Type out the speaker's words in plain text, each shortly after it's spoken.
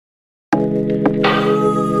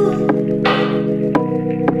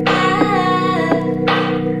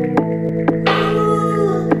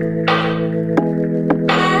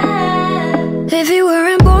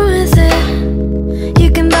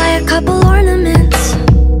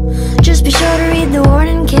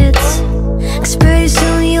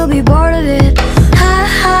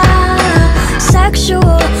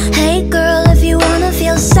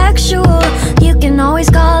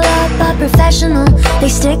professional. They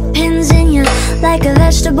stick pins in you like a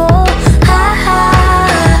vegetable. Ha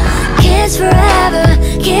ha, kids forever,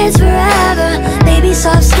 kids forever. Baby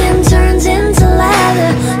soft skin turns into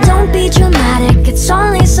leather. Don't be dramatic, it's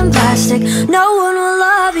only some plastic. No one will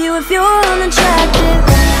love you if you're unattractive.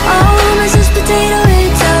 Oh, Mrs. Potato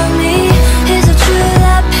Head, tell me, is it true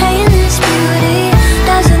that pain is beauty?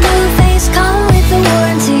 Does a new face come with a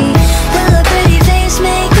warranty? Will a pretty face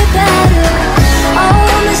make it better? Oh,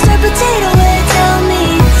 Mr. Potato Head, tell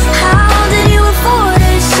me, how did you afford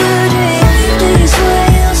her surgery? Do you swear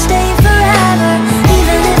you'll stay forever,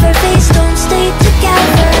 even if her face don't stay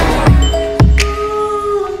together?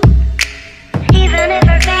 Even if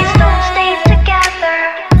her face don't stay together.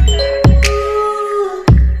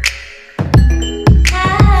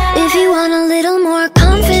 If you want a little more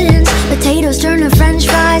confidence, potatoes turn to french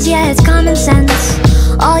fries, yeah, it's common sense.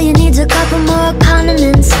 All you need's a couple more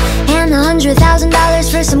condiments and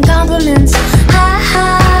 $100,000 for some compliments. Ha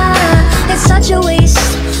ha, it's such a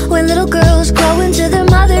waste when little girls grow into their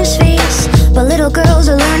mother's face. But little girls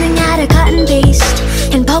are learning how to cut and paste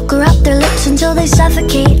and pucker up their lips until they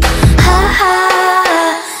suffocate. Ha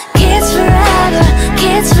ha, kids forever,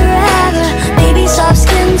 kids forever. Baby soft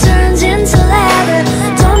skin turns into leather.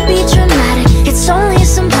 Don't be dramatic, it's only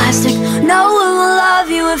some plastic. No one will love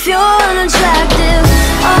you if you're unattractive.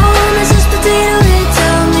 Oh, Mrs. Potato Head,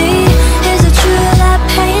 tell me, is it true that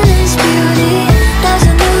pain is beauty? Does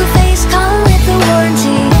a new face come with a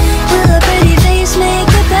warranty? Will a pretty face make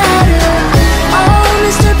it better? Oh,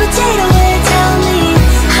 Mr. Potato Head, tell me,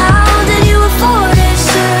 how did you afford her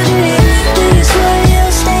surgery? Do you swear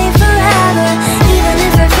you'll stay forever, even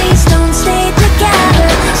if her face don't stay together?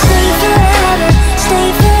 Stay forever, stay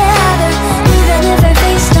forever, even if her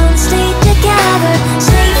face don't stay together.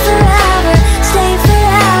 Stay forever, stay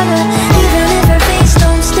forever, even if her face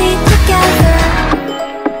don't stay together.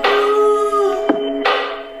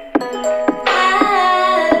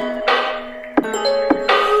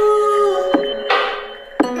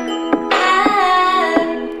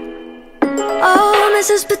 Oh,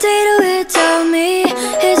 Mrs. Potato Head, tell me,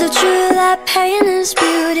 is it true that pain is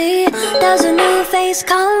beauty? Does a new face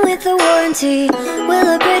come with a warranty?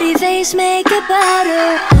 Will a pretty face make it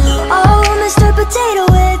better? Oh, Mr.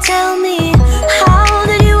 Potato Head, tell me, how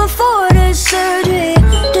did you afford her surgery?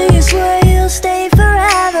 Do you swear you'll stay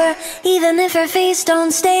forever, even if her face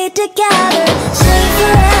don't stay together? Stay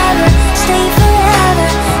forever, stay forever.